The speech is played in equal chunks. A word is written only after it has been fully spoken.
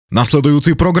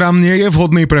Nasledujúci program nie je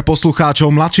vhodný pre poslucháčov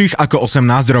mladších ako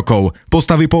 18 rokov.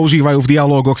 Postavy používajú v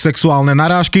dialógoch sexuálne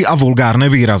narážky a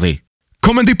vulgárne výrazy.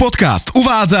 Komendy podcast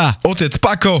uvádza Otec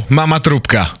Pako, mama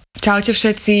Trubka. Čaute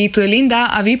všetci, tu je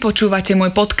Linda a vy počúvate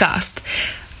môj podcast.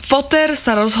 Foter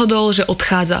sa rozhodol, že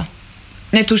odchádza.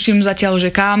 Netuším zatiaľ,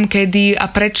 že kam, kedy a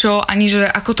prečo, ani že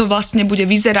ako to vlastne bude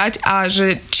vyzerať a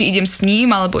že či idem s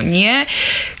ním alebo nie.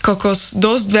 Kokos,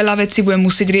 dosť veľa vecí budem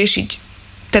musieť riešiť.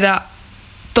 Teda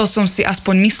to som si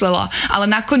aspoň myslela, ale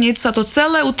nakoniec sa to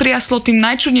celé utriaslo tým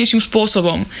najčudnejším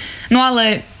spôsobom. No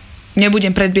ale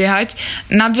nebudem predbiehať,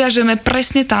 nadviažeme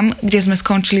presne tam, kde sme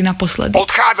skončili naposledy.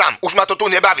 Odchádzam, už ma to tu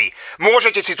nebaví.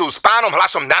 Môžete si tu s pánom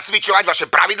hlasom nacvičovať vaše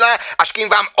pravidlá, až kým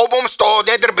vám obom z toho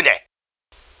nedrbne.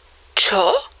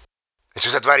 Čo? Čo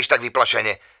sa tváriš tak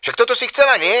vyplašene? Však toto si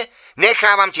chcela, nie?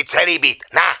 Nechávam ti celý byt.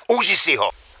 Na, uži si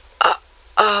ho.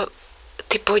 A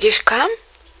ty pôjdeš kam?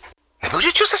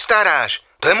 Bože, čo sa staráš?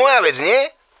 To je moja vec, nie?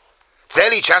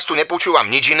 Celý čas tu nepoučúvam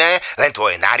nič iné, len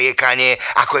tvoje nariekanie,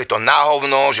 ako je to na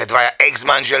hovno, že dvaja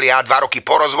ex-manželia 2 roky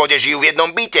po rozvode žijú v jednom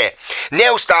byte.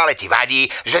 Neustále ti vadí,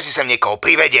 že si sem niekoho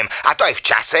privediem, a to aj v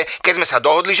čase, keď sme sa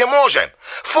dohodli, že môžem.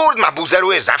 Furt ma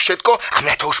buzeruje za všetko a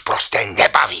mňa to už proste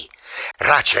nebaví.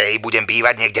 Radšej budem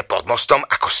bývať niekde pod mostom,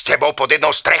 ako s tebou pod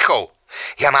jednou strechou.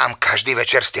 Ja mám každý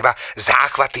večer z teba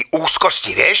záchvaty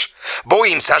úzkosti, vieš?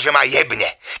 Bojím sa, že ma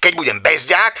jebne. Keď budem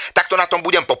bezďák, tak to na tom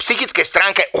budem po psychickej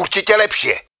stránke určite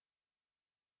lepšie.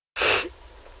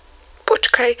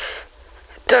 Počkaj,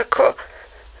 to ako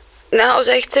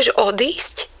naozaj chceš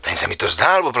odísť? Len sa mi to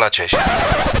zdá, alebo plačeš?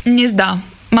 Nezdá.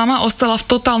 Mama ostala v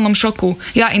totálnom šoku.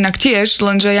 Ja inak tiež,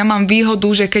 lenže ja mám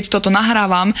výhodu, že keď toto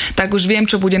nahrávam, tak už viem,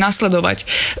 čo bude nasledovať.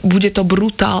 Bude to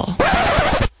brutál.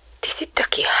 Ty si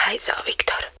taký hajzel,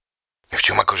 Viktor. V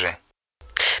čom akože?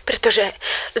 Pretože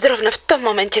zrovna v tom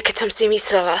momente, keď som si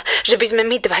myslela, že by sme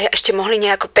my dvaja ešte mohli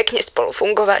nejako pekne spolu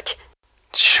fungovať.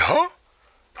 Čo?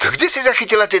 To kde si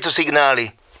zachytila tieto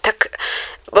signály? Tak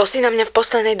bol si na mňa v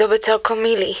poslednej dobe celkom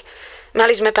milý.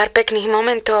 Mali sme pár pekných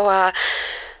momentov a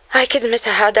aj keď sme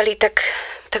sa hádali, tak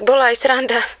bola aj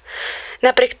sranda.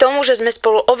 Napriek tomu, že sme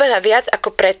spolu oveľa viac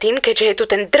ako predtým, keďže je tu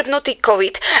ten drbnutý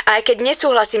COVID a aj keď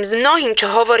nesúhlasím s mnohým, čo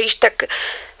hovoríš, tak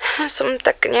som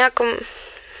tak nejako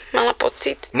mala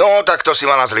pocit. No, tak to si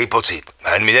mala zlý pocit.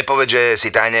 Len mi nepovedz, že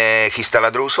si tajne chystala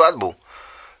druhú svadbu.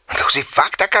 To si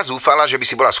fakt taká zúfala, že by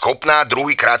si bola schopná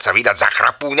druhýkrát sa vydať za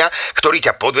chrapúňa, ktorý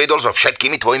ťa podviedol so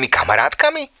všetkými tvojimi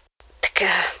kamarátkami? Tak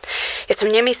ja som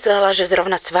nemyslela, že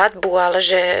zrovna svadbu, ale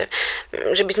že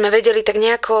by sme vedeli tak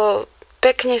nejako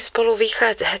pekne spolu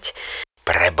vychádzať.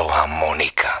 Preboha,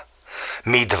 Monika.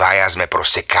 My dvaja sme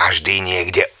proste každý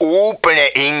niekde úplne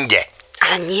inde.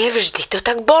 Ale nie vždy to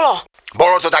tak bolo.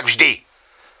 Bolo to tak vždy.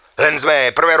 Len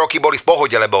sme prvé roky boli v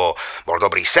pohode, lebo bol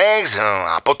dobrý sex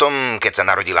a potom, keď sa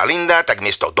narodila Linda, tak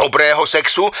miesto dobrého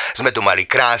sexu sme tu mali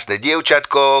krásne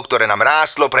dievčatko, ktoré nám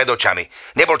rástlo pred očami.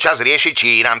 Nebol čas riešiť,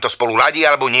 či nám to spolu ladí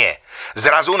alebo nie.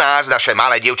 Zrazu nás naše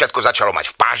malé dievčatko začalo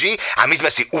mať v páži a my sme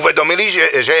si uvedomili,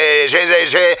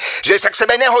 že sa k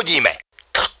sebe nehodíme.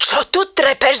 To čo tu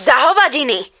trepeš za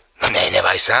hovadiny? No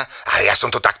nevaj sa, ale ja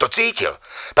som to takto cítil.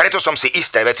 Preto som si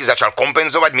isté veci začal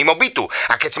kompenzovať mimo bytu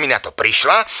a keď si mi na to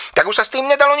prišla, tak už sa s tým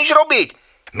nedalo nič robiť.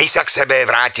 My sa k sebe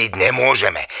vrátiť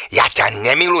nemôžeme. Ja ťa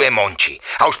nemilujem, Monči.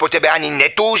 A už po tebe ani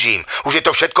netúžim. Už je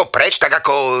to všetko preč, tak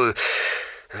ako...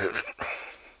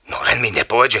 No len mi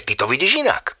nepovedz, že ty to vidíš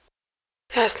inak.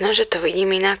 Jasné, že to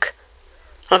vidím inak.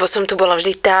 Lebo som tu bola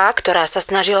vždy tá, ktorá sa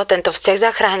snažila tento vzťah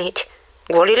zachrániť.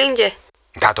 Kvôli Linde.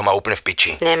 Táto má úplne v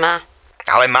piči. Nemá.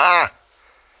 Ale má.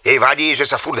 Jej vadí, že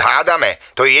sa furt hádame.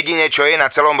 To je jediné, čo jej na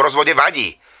celom rozvode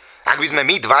vadí. Ak by sme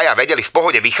my dvaja vedeli v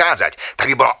pohode vychádzať, tak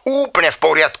by bola úplne v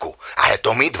poriadku. Ale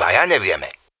to my dvaja nevieme.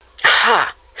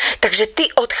 Aha, takže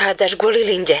ty odchádzaš kvôli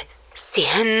Linde. Si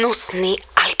hnusný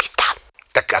alibista.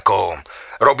 Tak ako,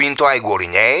 robím to aj kvôli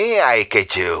nej, aj keď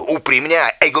úprimne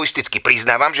a egoisticky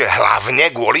priznávam, že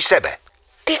hlavne kvôli sebe.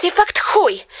 Ty si fakt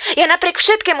chuj. Ja napriek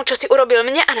všetkému, čo si urobil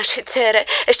mne a našej dcére,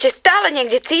 ešte stále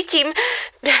niekde cítim,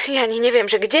 ja ani neviem,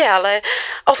 že kde, ale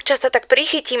občas sa tak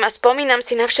prichytím a spomínam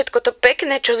si na všetko to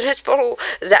pekné, čo sme spolu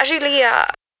zažili a...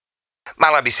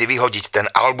 Mala by si vyhodiť ten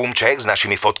albumček s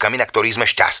našimi fotkami, na ktorých sme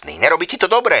šťastní. Nerobí ti to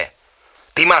dobré.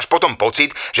 Ty máš potom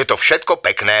pocit, že to všetko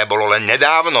pekné bolo len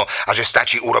nedávno a že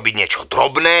stačí urobiť niečo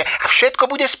drobné a všetko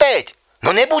bude späť.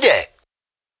 No nebude.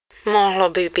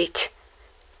 Mohlo by byť.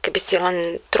 Keby si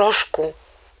len trošku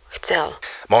chcel.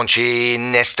 Monči,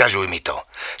 nesťažuj mi to.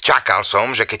 Čakal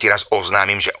som, že keď ti raz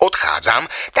oznámim, že odchádzam,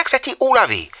 tak sa ti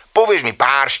uľaví. Povieš mi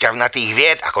pár šťavnatých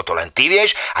vied, ako to len ty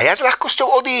vieš, a ja s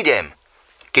ľahkosťou odídem.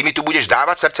 Keď mi tu budeš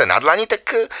dávať srdce na dlani, tak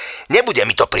nebude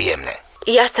mi to príjemné.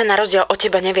 Ja sa na rozdiel od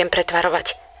teba neviem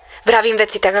pretvarovať. Vravím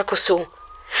veci tak, ako sú.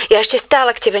 Ja ešte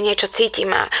stále k tebe niečo cítim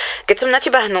a keď som na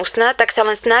teba hnusná, tak sa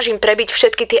len snažím prebiť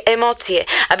všetky tie emócie,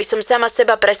 aby som sama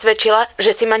seba presvedčila,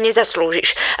 že si ma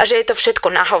nezaslúžiš a že je to všetko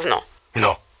na hovno.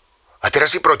 No, a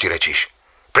teraz si protirečíš.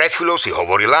 Pred chvíľou si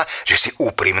hovorila, že si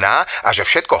úprimná a že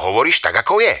všetko hovoríš tak,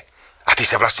 ako je. A ty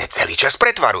sa vlastne celý čas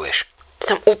pretvaruješ.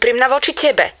 Som úprimná voči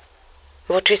tebe.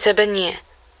 Voči sebe nie.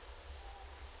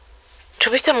 Čo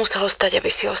by sa muselo stať,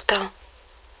 aby si ostal?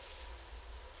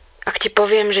 Ak ti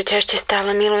poviem, že ťa ešte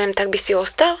stále milujem, tak by si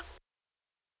ostal?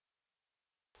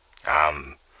 A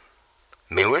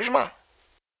miluješ ma?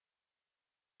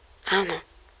 Áno.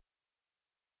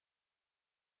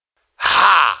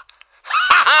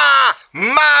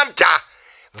 Mám ťa!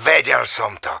 Vedel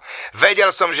som to.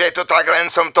 Vedel som, že je to tak, len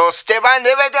som to z teba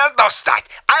nevedel dostať.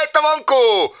 A je to vonku!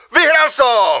 Vyhral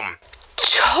som!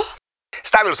 Čo?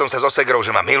 Stavil som sa so segrou,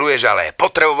 že ma miluješ, ale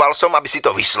potreboval som, aby si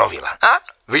to vyslovila. A?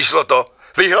 Vyšlo to.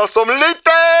 Vyhral som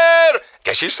liter!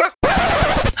 Tešíš sa?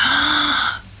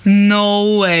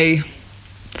 No way.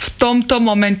 V tomto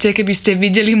momente, keby ste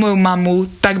videli moju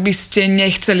mamu, tak by ste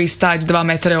nechceli stáť 2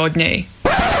 metre od nej.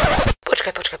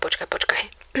 Počkaj.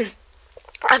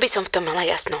 Aby som v tom mala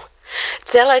jasno.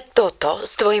 Celé toto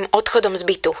s tvojim odchodom z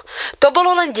bytu, to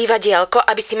bolo len divadielko,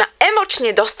 aby si ma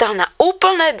emočne dostal na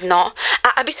úplné dno a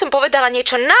aby som povedala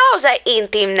niečo naozaj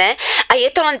intimné a je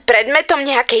to len predmetom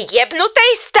nejakej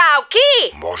jebnutej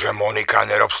stávky? Môže, Monika,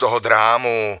 nerob z toho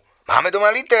drámu. Máme doma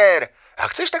liter.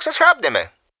 Ak chceš, tak sa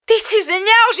šrábneme. Ty si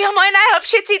zneužil moje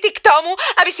najhlbšie city k tomu,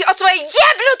 aby si od svojej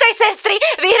jebnutej sestry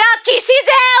vyhral 1000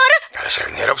 eur? Ale však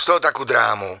nerob z toho takú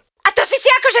drámu. A to si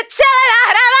akože celé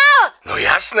nahrával? No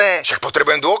jasné, však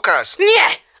potrebujem dôkaz. Nie!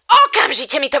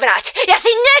 Okamžite mi to vráť. Ja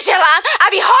si neželám,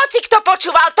 aby hoci kto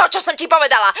počúval to, čo som ti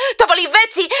povedala. To boli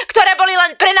veci, ktoré boli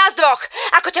len pre nás dvoch.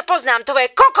 Ako ťa poznám,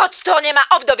 tvoje kokotstvo nemá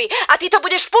obdoby a ty to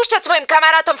budeš púšťať svojim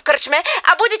kamarátom v krčme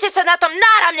a budete sa na tom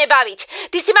náramne baviť.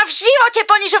 Ty si ma v živote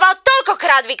ponižoval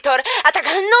toľkokrát, Viktor, a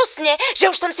tak hnusne, že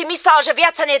už som si myslel, že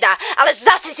viac sa nedá. Ale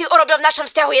zase si urobil v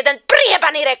našom vzťahu jeden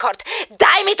priebaný rekord.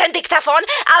 Daj mi ten diktafón,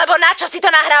 alebo na čo si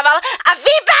to nahrával a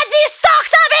vypadni z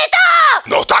tohto bytu!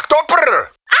 No tak to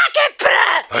prr! Aké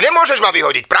prr? Nemôžeš ma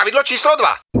vyhodiť, pravidlo číslo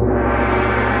 2.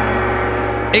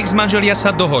 Ex-manželia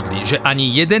sa dohodli, že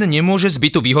ani jeden nemôže z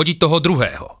bytu vyhodiť toho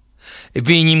druhého.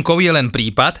 Výnimkou je len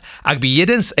prípad, ak by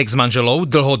jeden z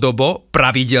ex-manželov dlhodobo,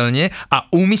 pravidelne a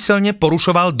úmyselne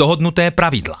porušoval dohodnuté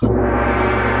pravidlá.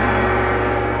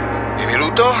 Je mi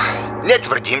ľúto,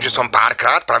 netvrdím, že som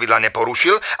párkrát pravidla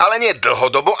neporušil, ale nie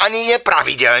dlhodobo ani nie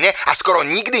pravidelne a skoro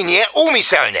nikdy nie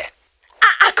úmyselne.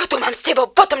 A ako tu mám s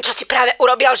tebou po tom, čo si práve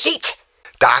urobil, žiť?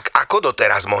 Tak ako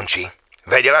doteraz, Monči.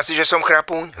 Vedela si, že som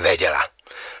chrapúň? Vedela.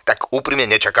 Tak úprimne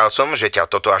nečakal som, že ťa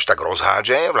toto až tak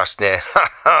rozhádže. Vlastne,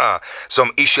 som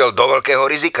išiel do veľkého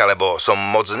rizika, lebo som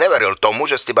moc neveril tomu,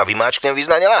 že z teba vymáčknem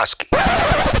vyznanie lásky.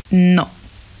 No.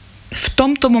 V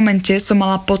tomto momente som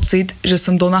mala pocit, že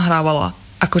som donahrávala.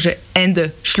 Akože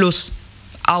Ende, Schluss,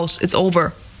 aus, it's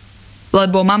over.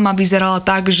 Lebo mama vyzerala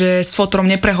tak, že s fotrom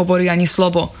neprehovorí ani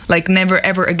slovo. Like never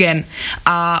ever again.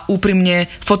 A úprimne,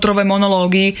 fotrové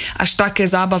monológy až také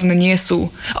zábavné nie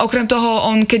sú. Okrem toho,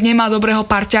 on keď nemá dobrého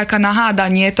parťáka na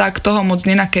hádanie, tak toho moc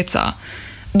nenakecá.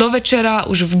 Do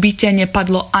večera už v byte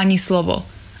nepadlo ani slovo.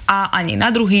 A ani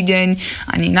na druhý deň,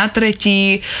 ani na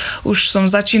tretí. Už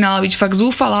som začínala byť fakt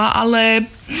zúfalá,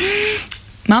 ale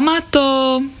mama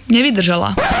to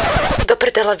nevydržala. Do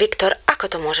prdele, Viktor, ako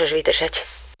to môžeš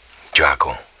vydržať? Čo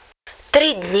ako?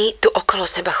 3 dní tu okolo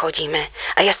seba chodíme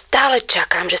a ja stále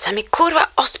čakám, že sa mi kurva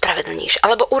ospravedlníš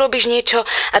alebo urobíš niečo,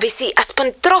 aby si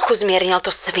aspoň trochu zmiernil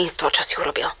to svinstvo, čo si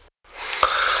urobil.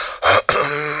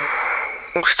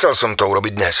 Chcel som to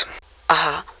urobiť dnes.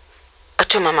 Aha. A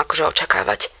čo mám akože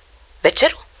očakávať?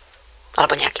 Večeru?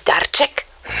 Alebo nejaký darček?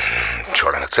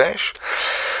 Čo len chceš?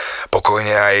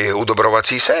 Pokojne aj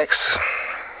udobrovací sex.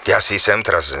 Ja si sem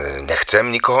teraz nechcem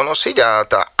nikoho nosiť a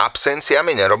tá absencia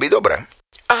mi nerobí dobre.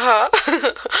 Aha,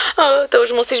 to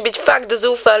už musíš byť fakt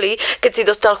zúfalý, keď si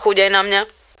dostal chuť aj na mňa.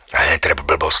 A netreb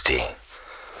blbosti.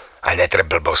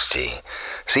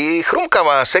 Si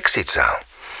chrumkavá sexica.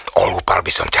 Olúpal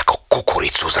by som ťa ako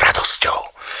kukuricu s radosťou.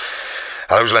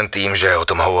 Ale už len tým, že o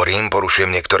tom hovorím, porušujem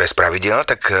niektoré z pravidiel,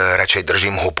 tak radšej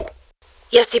držím hubu.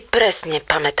 Ja si presne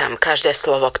pamätám každé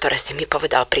slovo, ktoré si mi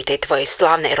povedal pri tej tvojej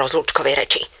slávnej rozlúčkovej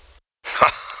reči.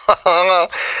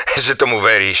 Že tomu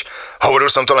veríš. Hovoril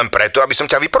som to len preto, aby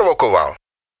som ťa vyprovokoval.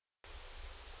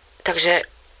 Takže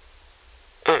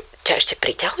ťa ešte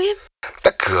priťahujem?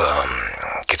 Tak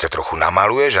keď sa trochu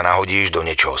namaluješ a nahodíš do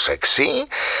niečoho sexy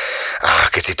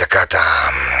A keď si taká tá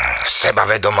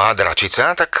sebavedomá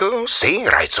dračica, tak si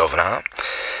rajcovná.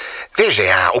 Vieš, že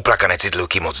ja uplakané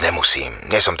citlivky moc nemusím.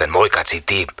 Nie som ten mojkací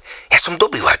typ. Ja som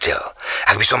dobyvateľ.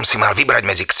 Ak by som si mal vybrať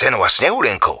medzi Ksenou a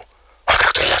Snehulienkou, no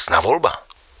tak to je jasná voľba.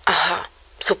 Aha,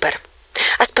 super.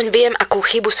 Aspoň viem, akú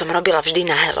chybu som robila vždy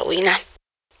na Halloweena.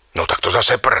 No tak to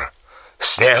zase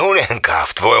Snehulienka,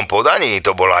 v tvojom podaní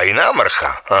to bola iná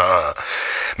mrcha.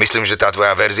 Myslím, že tá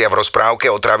tvoja verzia v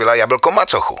rozprávke otravila jablkom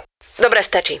macochu. Dobre,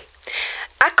 stačí.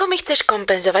 Ako mi chceš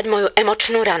kompenzovať moju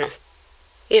emočnú ranu?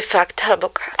 Je fakt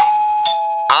hlboká.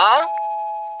 A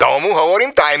tomu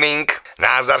hovorím timing.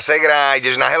 Názdar, segra,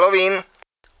 ideš na Halloween?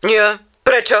 Nie,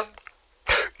 prečo?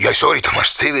 Joj, sorry, to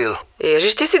máš civil.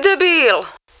 Ježiš, ty si debil.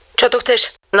 Čo tu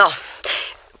chceš? No,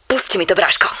 pusti mi to,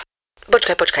 Bráško.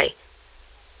 Počkaj.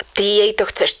 Ty jej to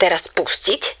chceš teraz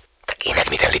pustiť? Tak inak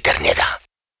mi ten liter nedá.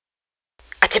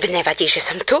 A tebe nevadí, že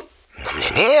som tu? No mne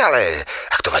nie, ale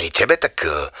ak to vadí tebe, tak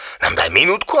nám daj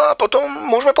minútku a potom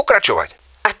môžeme pokračovať.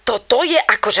 A toto je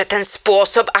akože ten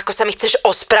spôsob, ako sa mi chceš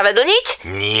ospravedlniť?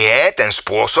 Nie, ten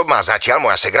spôsob má zatiaľ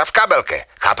moja segra v kabelke.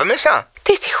 Chápeme sa?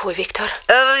 Ty si chuj, Viktor.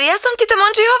 Ja som ti to,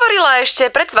 Monči, hovorila ešte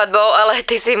pred svadbou, ale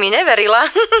ty si mi neverila.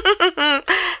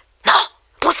 No,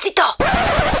 pusti to!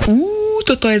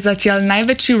 Toto je zatiaľ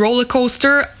najväčší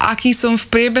rollercoaster, aký som v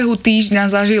priebehu týždňa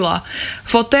zažila.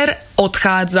 Foter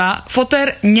odchádza,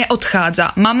 Foter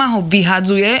neodchádza. Mama ho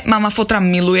vyhadzuje, mama Fotra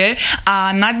miluje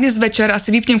a na dnes večer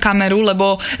asi vypnem kameru,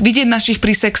 lebo vidieť našich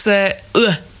pri sexe...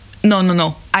 No,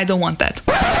 I don't want that.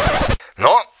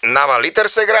 No, naval liter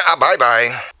segra a bye bye.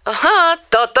 Aha,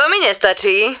 toto mi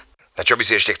nestačí. A čo by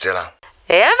si ešte chcela?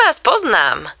 Ja vás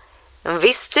poznám. Vy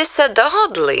ste sa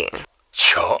dohodli.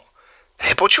 Čo?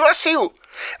 Nepočula si ju?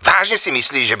 Vážne si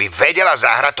myslíš, že by vedela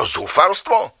zahrať to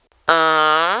zúfalstvo?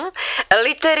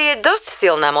 Liter je dosť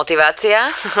silná motivácia.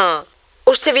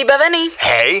 Už ste vybavení?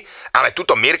 Hej, ale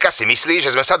tuto Mirka si myslí,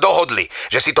 že sme sa dohodli.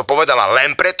 Že si to povedala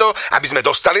len preto, aby sme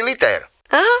dostali liter.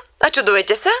 Aha, a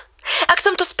čudujete sa? Ak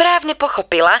som to správne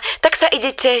pochopila, tak sa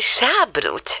idete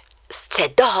šábnuť. Ste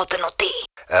dohodnutí.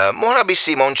 Mohla by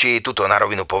si, Monči, tuto na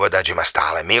rovinu povedať, že ma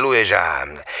stále miluješ a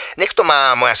nech to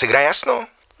má moja segra jasno?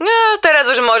 No, teraz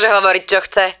už môže hovoriť, čo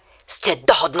chce. Ste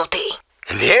dohodnutí.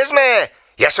 Nie sme.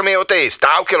 Ja som jej o tej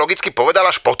stávke logicky povedal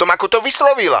až potom, ako to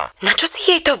vyslovila. Na čo si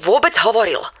jej to vôbec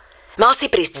hovoril? Mal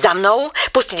si prísť za mnou,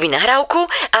 pustiť mi nahrávku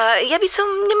a ja by som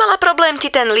nemala problém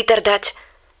ti ten liter dať.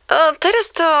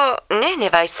 Teraz to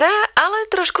nehnevaj sa,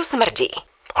 ale trošku smrdí.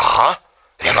 Aha,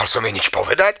 nemal som jej nič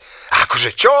povedať? A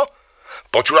akože čo?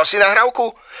 Počula si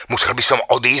nahrávku? Musel by som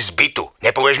odísť z bytu.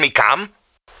 Nepovieš mi kam?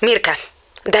 Mirka,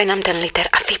 daj nám ten liter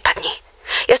a vypadni.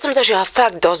 Ja som zažila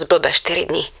fakt dosť blbé 4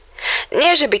 dni.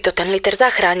 Nie, že by to ten liter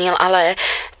zachránil, ale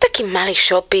taký malý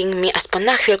shopping mi aspoň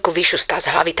na chvíľku vyšustá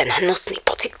z hlavy ten hnusný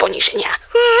pocit poníženia.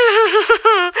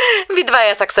 Vy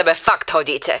dvaja sa k sebe fakt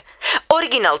hodíte.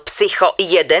 Originál psycho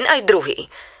jeden aj druhý.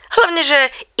 Hlavne, že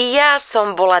i ja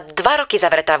som bola 2 roky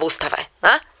zavretá v ústave.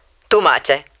 A? Tu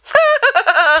máte.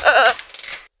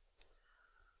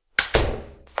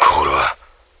 Kurva,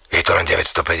 je to len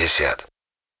 950.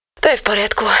 To je v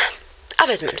poriadku. A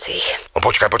vezmem si ich.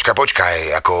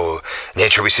 Počkaj, ako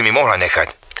niečo by si mi mohla nechať.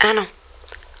 Áno.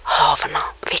 Hovno,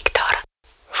 Viktor.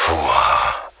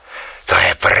 Fúha, to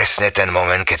je presne ten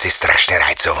moment, keď si strašne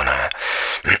rajcovná.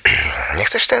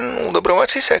 Nechceš ten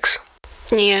udobrovací sex?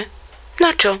 Nie.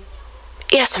 Na čo?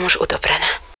 Ja som už udobrená.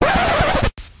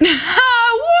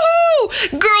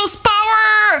 Girls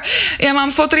power! Ja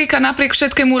mám Fotríka napriek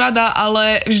všetkému rada,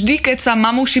 ale vždy, keď sa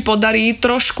mamuši podarí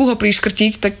trošku ho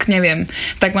priškrtiť, tak neviem,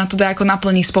 tak ma to dá ako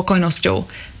naplní spokojnosťou.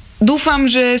 Dúfam,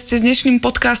 že ste s dnešným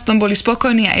podcastom boli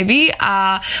spokojní aj vy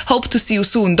a hope to see you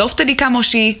soon. Dovtedy,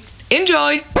 kamoši,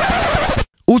 enjoy!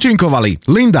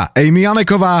 Účinkovali Linda Amy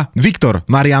Janeková, Viktor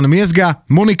Marian Miezga,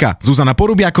 Monika Zuzana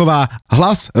Porubiaková,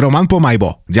 hlas Roman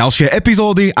Pomajbo. Ďalšie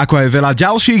epizódy, ako aj veľa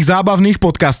ďalších zábavných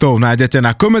podcastov nájdete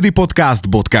na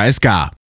comedypodcast.sk.